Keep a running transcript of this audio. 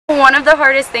One of the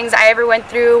hardest things I ever went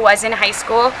through was in high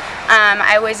school.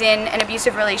 I was in an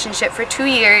abusive relationship for 2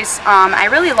 years. I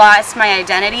really lost my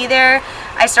identity there.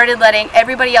 I started letting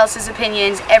everybody else's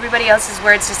opinions, everybody else's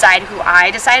words decide who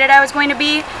I decided I was going to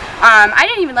be. I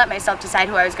didn't even let myself decide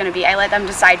who I was going to be. I let them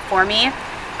decide for me.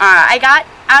 I got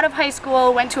out of high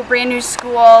school, went to a brand new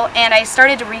school, and I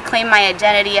started to reclaim my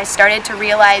identity. I started to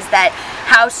realize that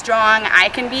how strong I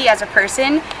can be as a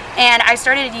person, and I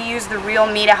started to use the real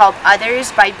me to help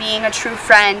others by being a true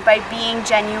friend, by being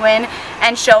genuine,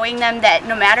 and showing them that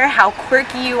no matter how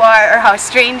quirky you are or how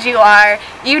strange you are,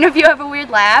 even if you have a weird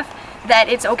laugh, that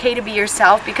it's okay to be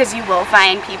yourself, because you will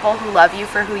find people who love you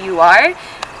for who you are.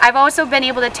 I've also been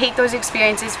able to take those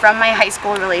experiences from my high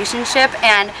school relationship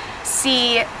and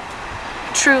see,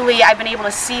 truly, I've been able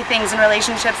to see things in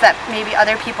relationships that maybe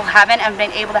other people haven't, and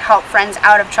been able to help friends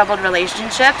out of troubled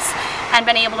relationships, and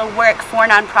been able to work for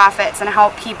nonprofits and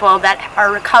help people that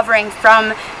are recovering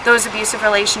from those abusive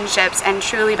relationships, and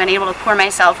truly been able to pour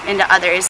myself into others.